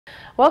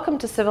Welcome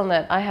to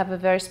CivilNet. I have a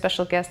very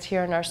special guest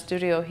here in our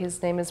studio.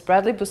 His name is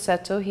Bradley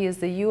Busetto. He is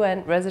the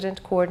UN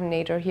Resident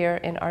Coordinator here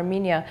in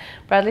Armenia.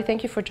 Bradley,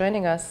 thank you for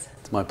joining us.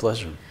 It's my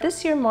pleasure.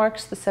 This year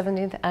marks the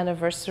 70th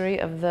anniversary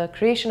of the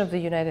creation of the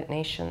United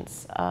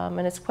Nations,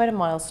 and it's quite a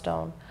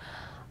milestone.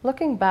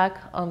 Looking back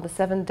on the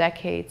 7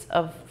 decades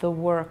of the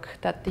work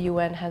that the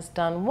UN has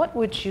done, what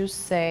would you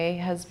say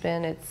has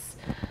been its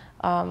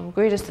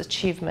greatest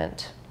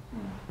achievement?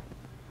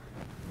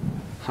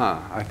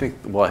 I think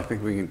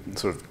we can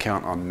sort of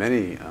count on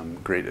many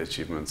great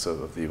achievements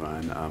of the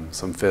UN.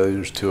 Some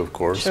failures too, of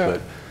course,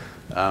 sure.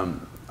 But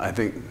I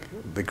think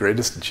the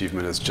greatest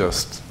achievement is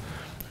just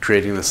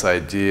creating this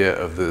idea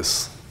of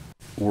this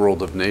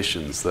world of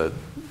nations that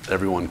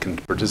everyone can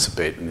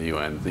participate in the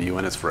UN. The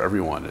UN is for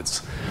everyone.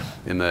 It's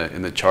in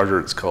the charter.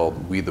 It's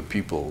called "We the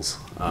Peoples,"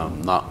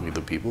 not "We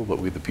the People," but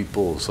 "We the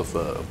Peoples" of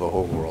the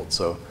whole world.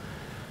 So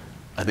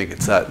I think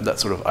it's that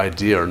sort of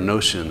idea or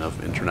notion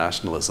of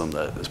internationalism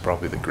that is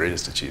probably the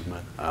greatest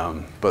achievement.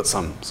 But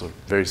some sort of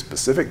very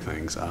specific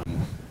things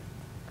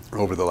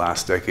over the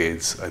last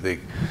decades, I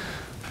think,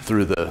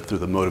 through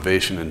the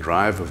motivation and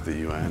drive of the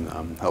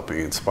UN, helping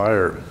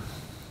inspire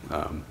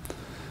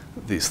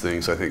these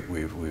things. I think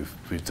we've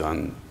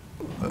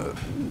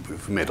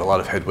made a lot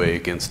of headway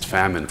against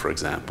famine, for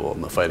example,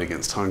 in the fight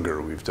against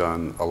hunger. We've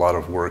done a lot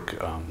of work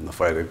in the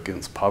fight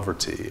against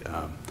poverty.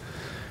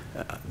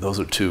 Those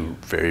are two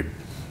very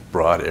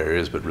broad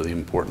areas, but really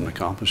important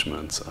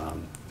accomplishments.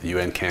 The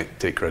UN can't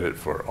take credit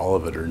for all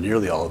of it, or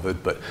nearly all of it,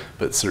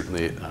 but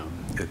certainly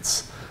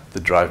it's the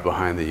drive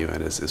behind the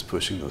UN is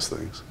pushing those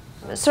things.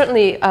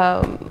 Certainly,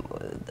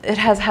 it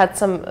has had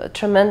some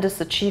tremendous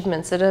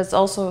achievements. It has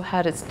also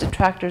had its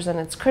detractors and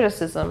its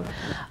criticism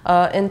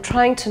in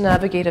trying to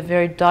navigate a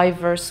very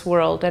diverse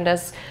world. And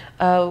as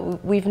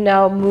we've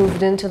now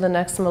moved into the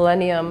next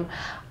millennium,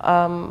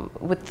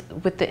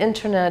 with the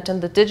internet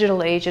and the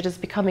digital age, it is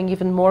becoming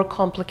even more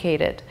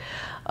complicated.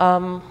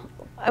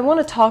 I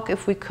want to talk,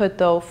 if we could,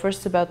 though,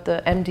 first about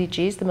the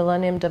MDGs, the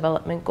Millennium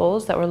Development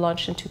Goals that were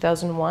launched in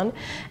 2001,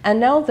 and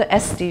now the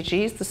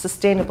SDGs, the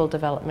Sustainable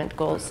Development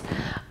Goals.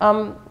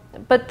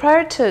 But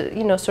prior to,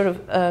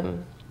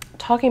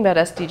 talking about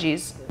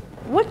SDGs,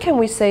 what can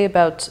we say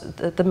about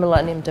the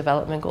Millennium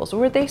Development Goals?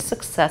 Were they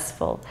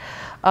successful?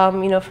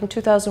 From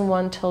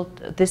 2001 till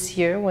this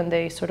year, when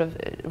they sort of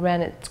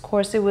ran its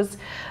course, it was,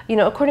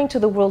 according to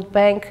the World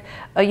Bank,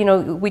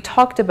 we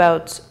talked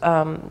about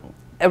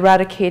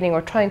eradicating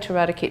or trying to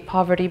eradicate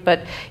poverty,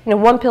 but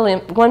 1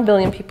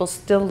 billion people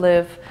still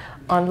live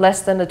on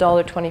less than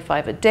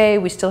 $1.25 a day.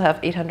 We still have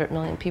 800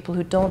 million people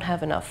who don't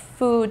have enough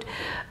food.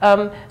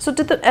 And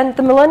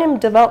the Millennium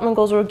Development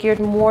Goals were geared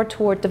more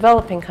toward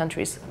developing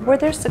countries. Were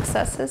there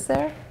successes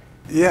there?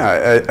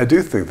 Yeah, I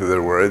do think that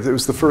there were. It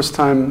was the first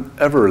time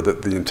ever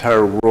that the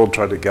entire world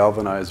tried to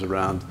galvanize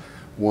around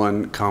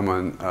one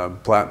common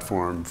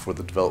platform for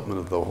the development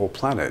of the whole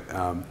planet.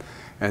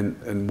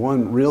 And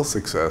one real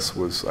success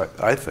was,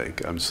 I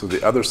think, so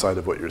the other side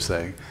of what you're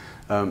saying,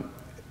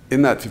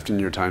 in that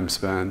 15-year time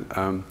span,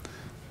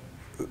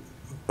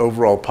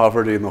 overall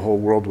poverty in the whole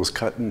world was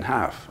cut in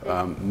half.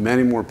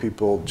 Many more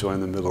people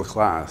joined the middle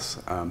class.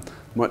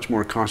 Much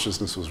more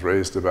consciousness was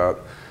raised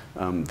about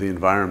the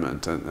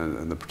environment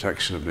and the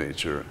protection of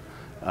nature.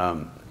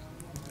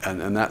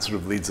 And that sort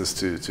of leads us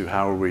to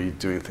how are we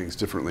doing things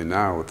differently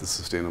now with the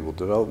Sustainable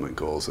Development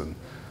Goals. And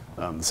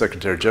the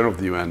Secretary General of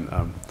the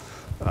UN,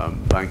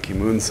 Ban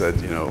Ki-moon, said,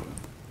 the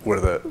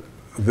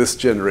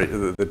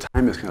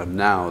time is kind of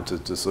now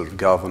to sort of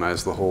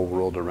galvanize the whole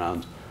world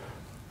around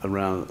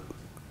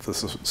the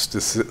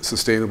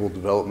sustainable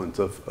development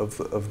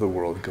of the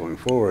world going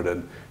forward.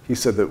 And he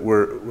said that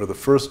we're the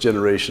first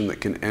generation that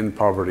can end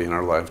poverty in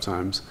our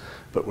lifetimes,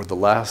 but we're the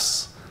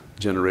last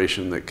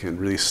generation that can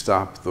really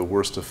stop the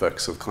worst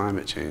effects of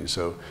climate change.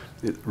 So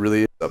it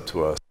really is up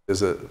to us.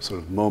 There's a sort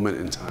of moment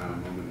in time, a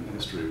moment in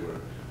history where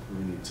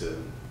we need to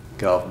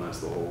galvanize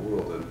the whole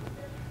world.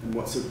 And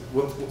what's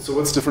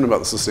different about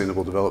the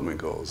Sustainable Development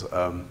Goals?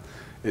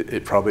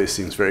 It probably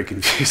seems very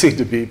confusing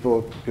to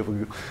people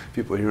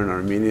here in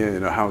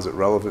Armenia. How is it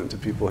relevant to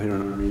people here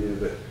in Armenia?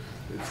 But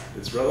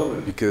it's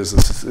relevant because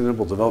the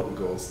Sustainable Development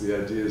Goals, the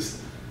idea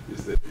is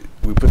that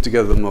we put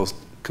together the most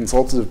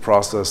consultative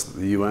process that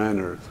the UN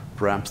or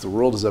perhaps the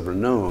world has ever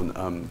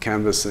known,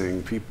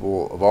 canvassing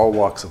people of all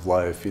walks of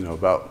life,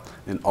 about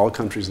in all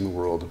countries in the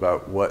world,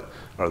 about what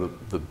are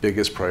the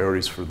biggest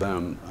priorities for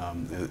them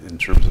in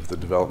terms of the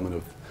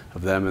development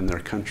of them and their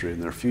country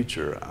and their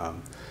future.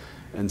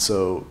 And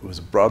so it was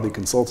a broadly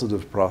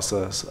consultative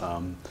process.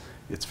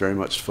 It's very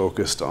much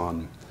focused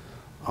on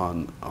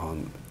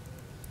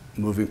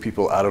moving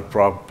people out of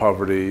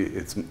poverty.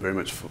 It's very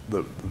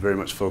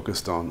much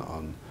focused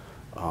on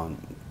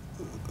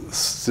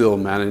still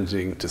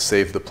managing to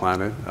save the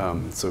planet.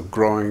 So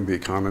growing the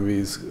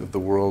economies of the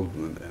world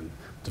and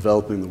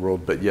developing the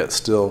world, but yet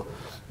still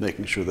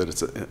making sure that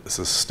it's a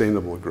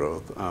sustainable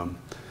growth.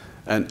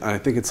 And I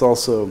think it's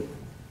also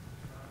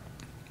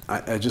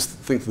I just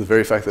think the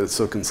very fact that it's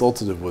so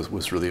consultative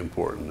was really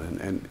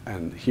important.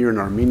 And here in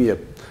Armenia,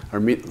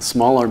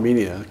 small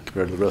Armenia,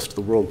 compared to the rest of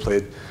the world,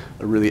 played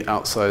a really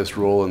outsized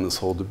role in this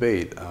whole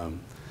debate.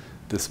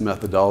 This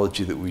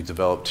methodology that we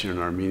developed here in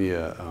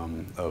Armenia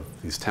of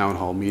these town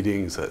hall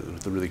meetings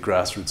at the really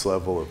grassroots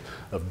level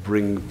of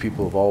bringing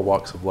people of all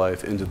walks of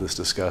life into this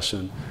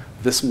discussion.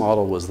 This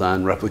model was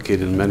then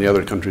replicated in many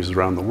other countries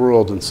around the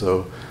world, and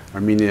so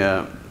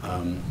Armenia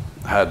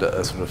had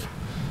a sort of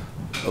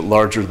a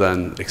larger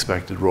than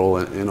expected role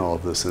in all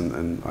of this,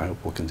 and I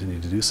hope will continue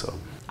to do so.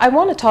 I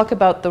want to talk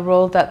about the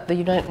role that the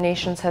United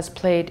Nations has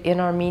played in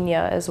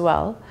Armenia as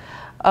well,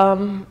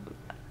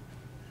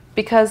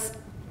 because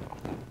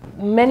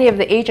many of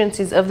the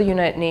agencies of the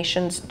United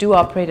Nations do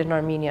operate in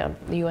Armenia.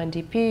 The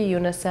UNDP,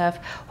 UNICEF,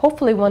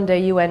 hopefully one day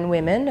UN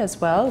Women as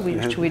well,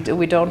 which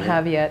we don't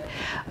have yet.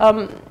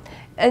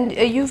 And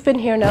you've been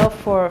here now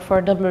for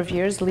a number of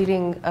years,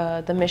 leading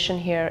the mission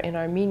here in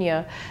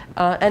Armenia,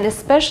 and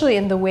especially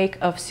in the wake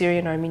of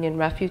Syrian Armenian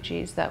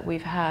refugees that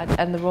we've had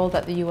and the role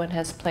that the UN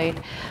has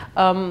played.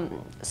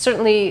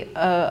 Certainly,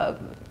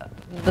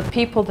 the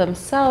people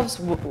themselves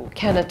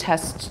can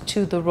attest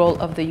to the role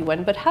of the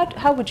UN, but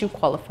how would you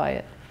qualify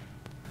it?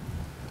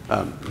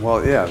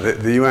 Well, yeah,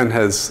 the UN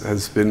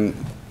has been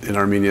in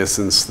Armenia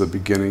since the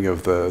beginning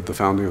of the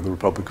founding of the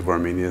Republic of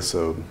Armenia,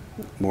 so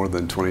more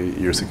than 20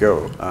 years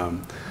ago.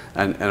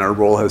 And our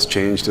role has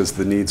changed as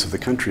the needs of the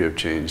country have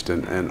changed.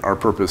 And our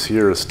purpose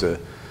here is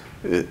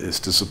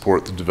to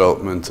support the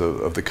development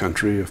of the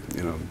country,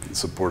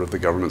 support of the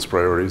government's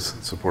priorities,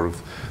 support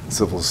of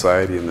civil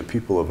society and the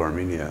people of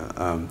Armenia.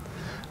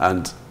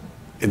 And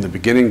in the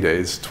beginning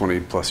days, 20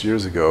 plus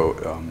years ago,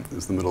 it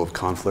was the middle of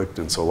conflict,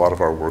 and so a lot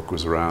of our work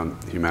was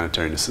around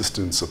humanitarian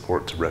assistance,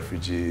 support to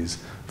refugees,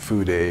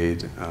 food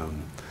aid,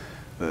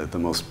 the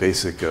most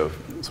basic of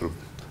sort of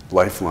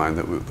lifeline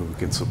that we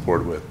can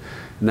support with.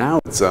 Now,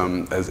 it's,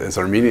 as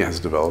Armenia has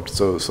developed,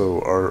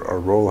 so our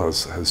role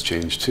has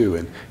changed too.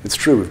 And it's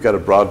true, we've got a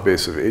broad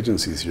base of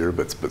agencies here,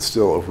 but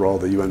still overall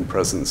the UN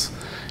presence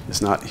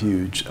is not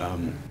huge.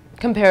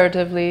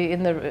 Comparatively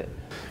in the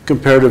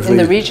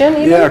region,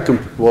 even? Yeah,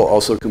 well,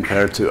 also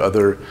compared to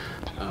other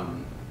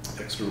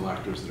external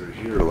actors that are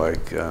here,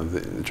 like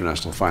the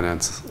international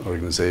finance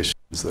organizations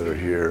that are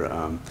here.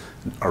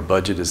 Our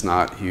budget is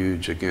not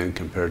huge, again,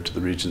 compared to the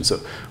region.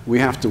 So we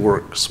have to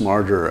work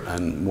smarter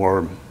and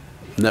more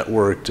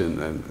networked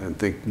and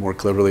think more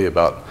cleverly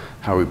about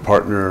how we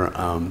partner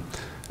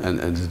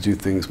and to do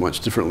things much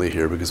differently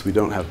here, because we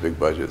don't have big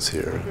budgets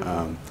here.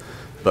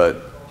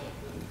 But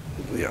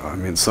yeah, I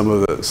mean, some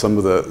of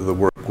the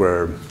work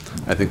where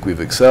I think we've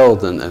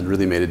excelled and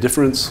really made a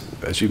difference,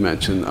 as you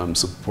mentioned,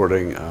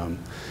 supporting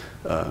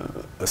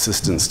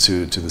assistance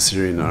to the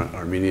Syrian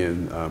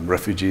Armenian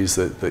refugees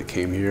that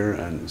came here,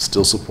 and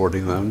still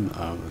supporting them.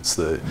 It's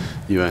the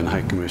UN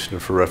High Commissioner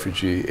for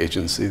Refugee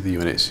Agency, the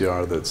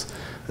UNHCR,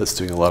 that's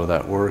doing a lot of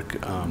that work,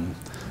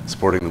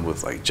 supporting them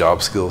with like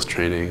job skills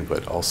training,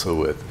 but also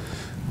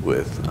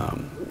with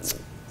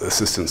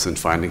assistance in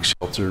finding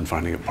shelter and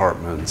finding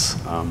apartments,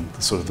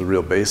 sort of the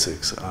real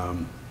basics,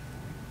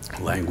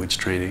 language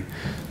training.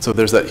 So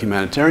there's that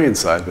humanitarian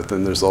side, but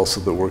then there's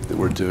also the work that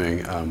we're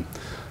doing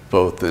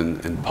both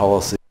in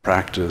policy,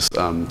 practice,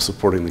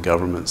 supporting the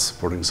government,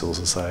 supporting civil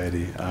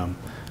society.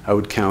 I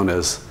would count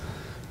as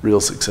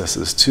real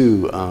successes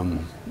too,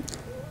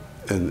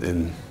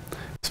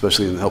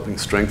 especially in helping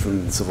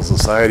strengthen civil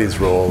society's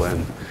role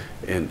and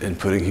in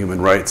putting human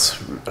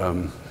rights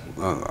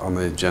on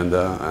the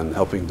agenda and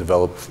helping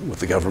develop with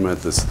the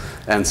government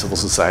and civil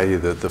society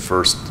the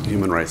first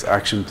Human Rights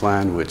Action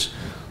Plan, which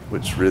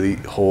really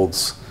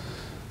holds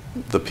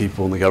the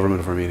people in the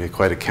government of Armenia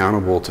quite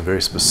accountable to very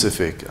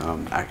specific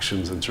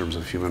actions in terms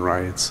of human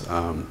rights,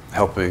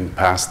 helping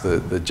pass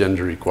the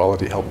gender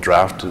equality, help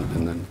draft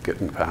and then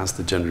getting past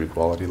the gender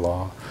equality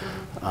law.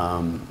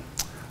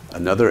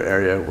 Another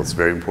area, what's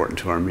very important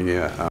to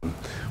Armenia,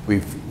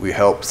 we've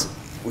helped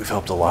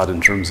a lot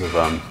in terms of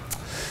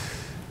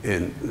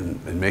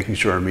in making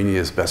sure Armenia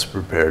is best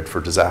prepared for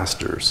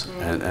disasters,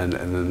 and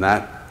then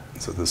that,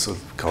 so this sort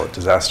of call it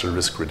disaster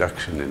risk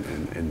reduction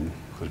in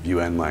sort of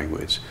UN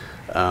language,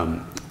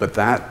 but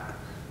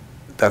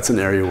that's an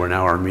area where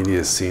now Armenia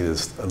is seen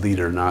as a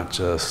leader, not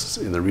just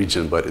in the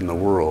region but in the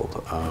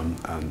world,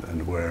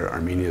 and where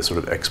Armenia is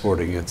sort of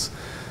exporting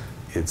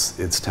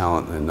its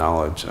talent and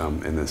knowledge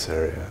in this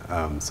area.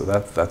 So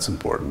that's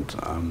important.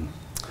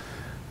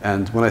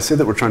 And when I say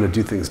that we're trying to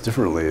do things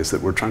differently, is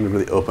that we're trying to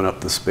really open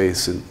up the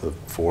space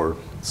for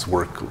this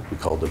work we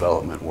call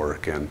development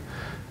work,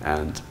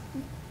 and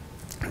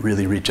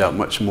really reach out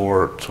much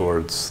more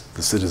towards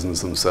the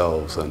citizens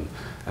themselves and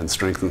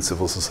strengthen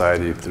civil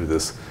society through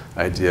this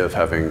idea of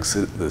having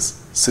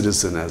this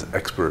citizen as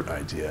expert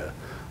idea,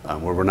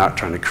 where we're not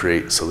trying to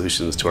create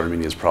solutions to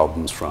Armenia's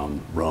problems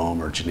from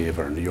Rome or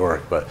Geneva or New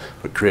York, but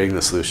creating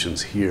the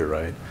solutions here,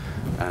 right?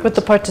 And with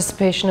the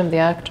participation of the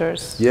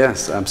actors.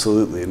 Yes,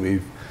 absolutely. And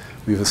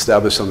we've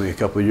established something a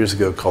couple of years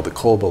ago called the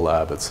Kolba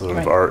Lab. It's sort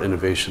of our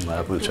innovation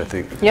lab, which I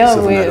think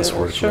CivilNet has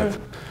worked with.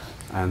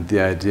 And the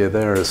idea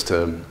there is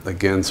to,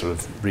 again, sort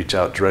of reach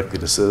out directly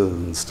to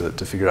citizens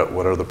to figure out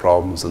what are the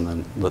problems, and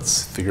then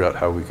let's figure out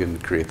how we can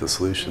create the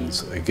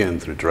solutions, again,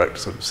 through direct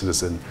sort of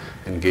citizen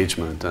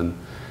engagement.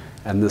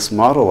 And this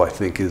model, I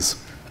think,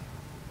 is,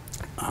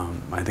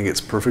 I think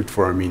it's perfect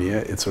for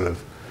Armenia.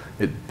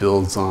 It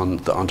builds on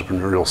the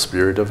entrepreneurial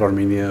spirit of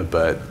Armenia,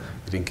 but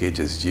it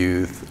engages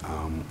youth.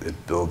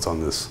 It builds on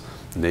this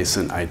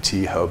nascent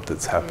IT hub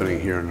that's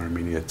happening here in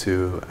Armenia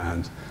too.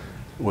 And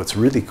what's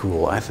really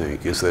cool, I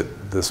think, is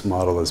that this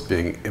model is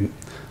being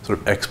sort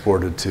of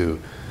exported to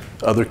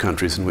other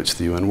countries in which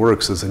the UN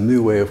works as a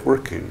new way of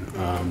working.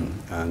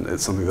 And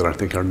it's something that I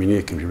think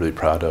Armenia can be really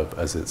proud of,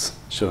 as it's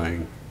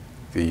showing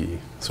the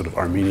sort of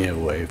Armenia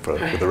way for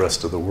the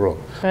rest of the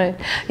world. Right.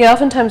 Yeah,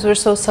 oftentimes we're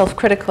so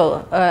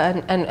self-critical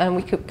and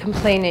we keep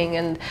complaining,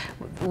 and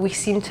we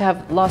seem to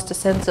have lost a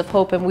sense of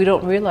hope, and we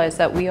don't realize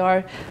that we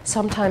are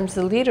sometimes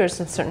the leaders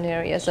in certain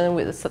areas, and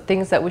with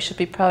things that we should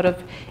be proud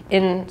of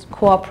in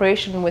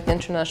cooperation with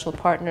international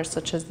partners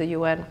such as the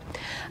UN.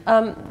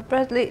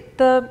 Bradley,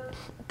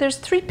 there's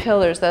three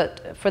pillars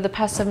that for the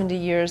past 70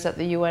 years that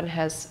the UN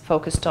has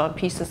focused on: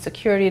 peace and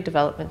security,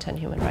 development, and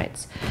human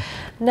rights.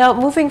 Now,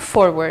 moving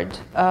forward,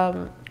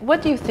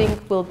 what do you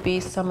think will be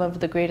some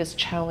of the greatest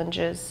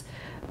challenges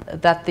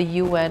that the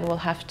UN will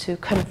have to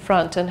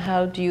confront, and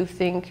how do you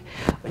think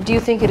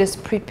it is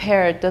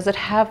prepared? Does it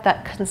have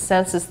that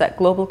consensus, that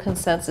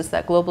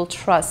global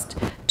trust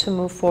to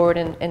move forward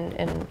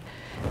in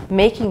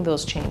making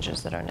those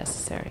changes that are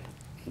necessary?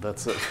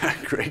 That's a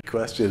great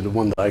question,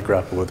 one that I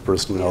grapple with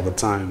personally all the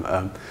time.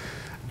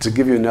 To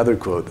give you another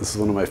quote, this is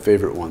one of my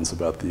favorite ones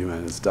about the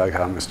UN. It's Dag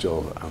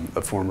Hammarskjöld,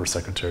 a former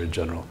Secretary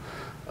General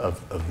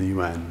of the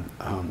UN,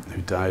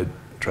 who died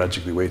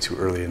tragically way too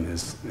early in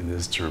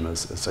his term as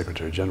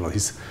Secretary General.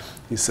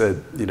 He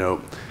said, you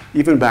know,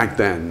 even back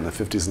then, in the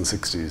 50s and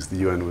 60s, the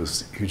UN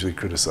was hugely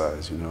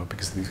criticized, you know,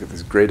 because these got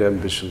these great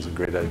ambitions and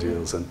great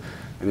ideals. And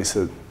he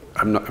said,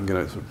 I'm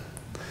going to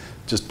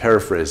just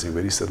paraphrasing,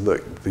 but he said,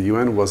 look, the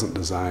UN wasn't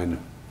designed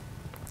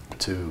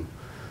to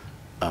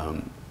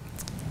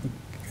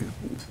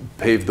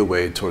pave the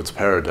way towards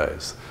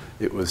paradise.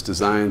 It was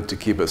designed to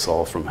keep us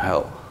all from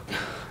hell.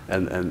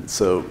 And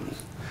so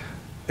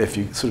if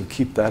you sort of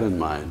keep that in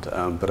mind,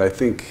 but I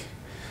think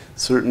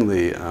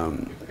certainly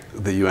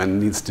the UN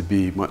needs to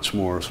be much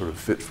more sort of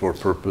fit for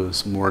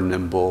purpose, more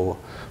nimble,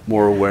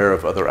 more aware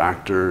of other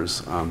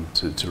actors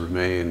to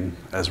remain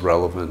as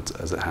relevant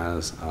as it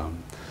has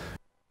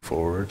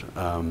forward.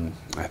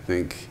 I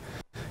think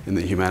in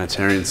the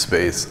humanitarian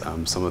space,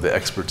 some of the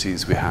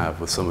expertise we have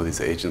with some of these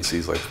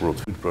agencies like the World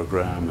Food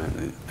Program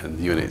and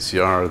the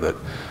UNHCR that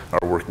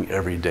are working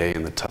every day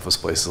in the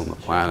toughest places on the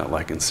planet,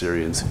 like in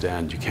Syria and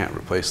Sudan, you can't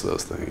replace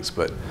those things.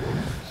 But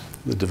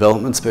the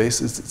development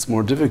space, it's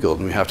more difficult,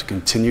 and we have to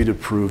continue to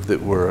prove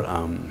that we're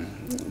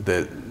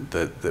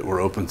that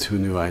we're open to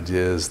new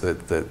ideas,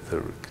 that we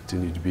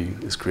continue to be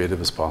as creative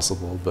as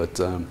possible. But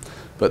the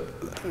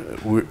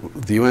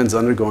UN's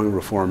undergoing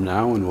reform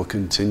now, and will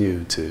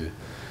continue to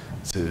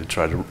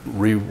try to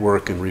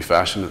rework and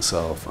refashion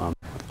itself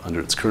under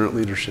its current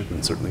leadership,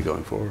 and certainly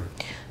going forward.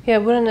 Yeah,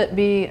 wouldn't it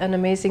be an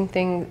amazing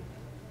thing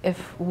if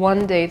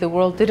one day the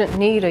world didn't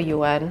need a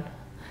UN?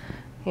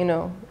 You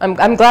know,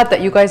 I'm glad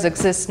that you guys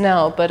exist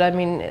now, but I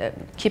mean,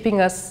 keeping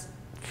us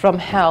from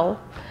hell,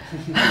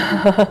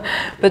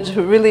 but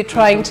really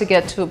trying to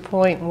get to a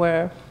point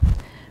where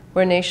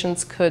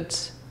nations could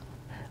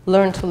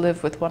learn to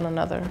live with one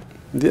another.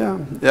 Yeah,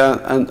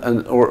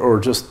 and or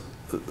just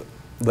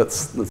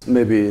let's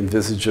maybe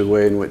envisage a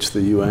way in which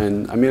the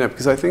UN, I mean,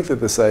 because I think that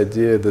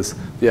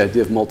the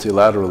idea of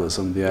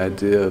multilateralism, the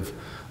idea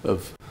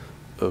of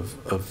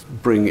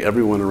bringing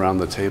everyone around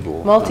the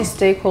table.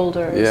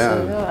 Multi-stakeholders.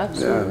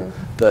 Absolutely.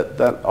 Yeah,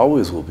 that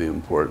always will be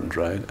important,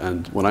 right?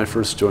 And when I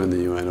first joined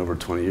the UN over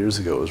 20 years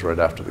ago, it was right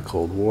after the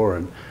Cold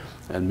War,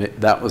 and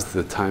that was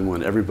the time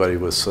when everybody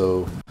was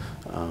so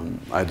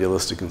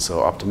idealistic and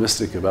so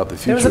optimistic about the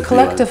future. There was a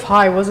collective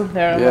high, wasn't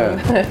there?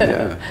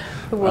 Yeah.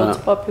 The world's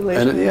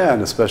population.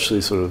 And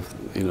especially sort of,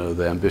 you know,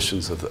 the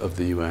ambitions of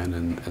the UN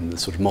and the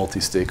sort of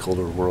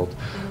multi-stakeholder world.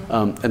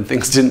 And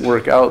things didn't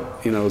work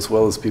out, you know, as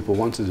well as people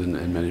wanted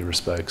in many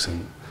respects,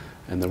 and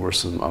there were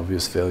some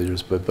obvious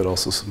failures, but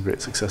also some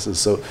great successes.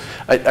 So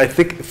I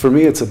think for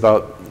me it's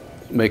about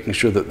making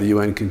sure that the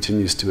UN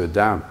continues to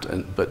adapt,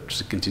 but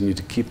to continue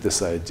to keep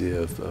this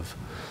idea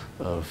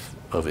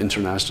of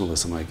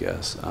internationalism, I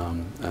guess,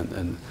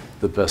 and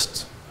the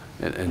best.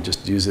 And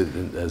just use it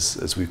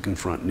as we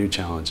confront new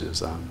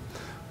challenges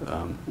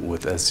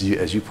with, as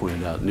you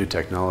pointed out, new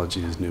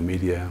technologies, new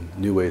media,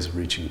 new ways of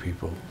reaching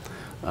people.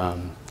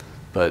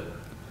 But,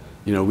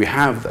 you know, we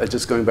have,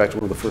 just going back to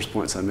one of the first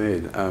points I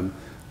made,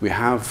 we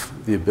have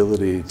the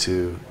ability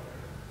to,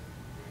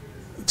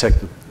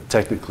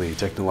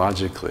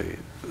 technologically,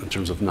 in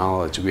terms of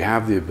knowledge, we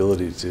have the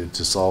ability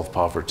to solve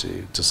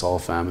poverty, to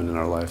solve famine in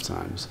our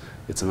lifetimes.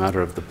 It's a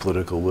matter of the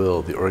political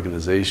will, the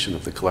organization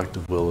of the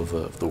collective will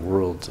of the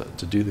world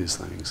to do these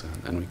things,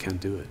 and we can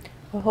do it.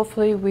 Well,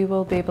 hopefully we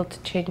will be able to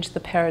change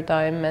the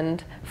paradigm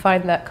and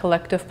find that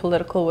collective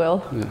political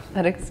will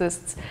that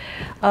exists.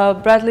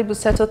 Bradley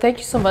Busetto, thank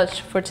you so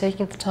much for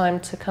taking the time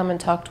to come and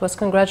talk to us.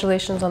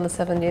 Congratulations on the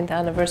 70th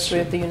anniversary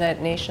of the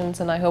United Nations,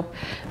 and I hope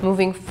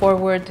moving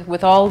forward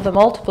with all the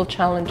multiple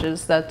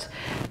challenges that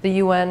the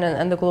UN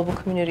and the global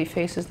community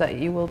faces, that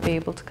you will be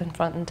able to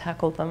confront and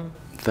tackle them.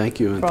 Thank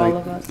you, and all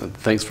of us.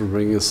 Thanks for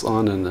bringing us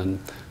on, and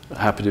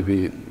happy to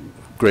be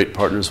great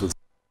partners with.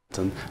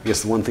 And I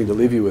guess the one thing to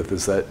leave you with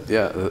is that,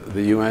 yeah,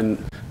 the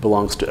UN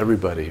belongs to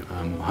everybody,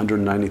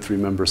 193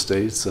 member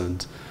states,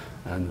 and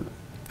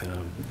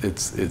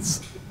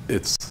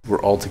we're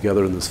all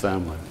together in this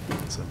family.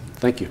 So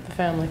thank you. The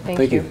family,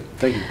 thank you.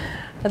 Thank you.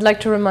 I'd like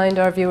to remind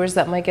our viewers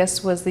that my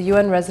guest was the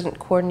UN resident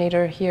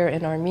coordinator here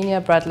in Armenia,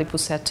 Bradley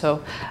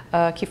Busetto.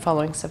 Keep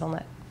following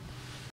CivilNet.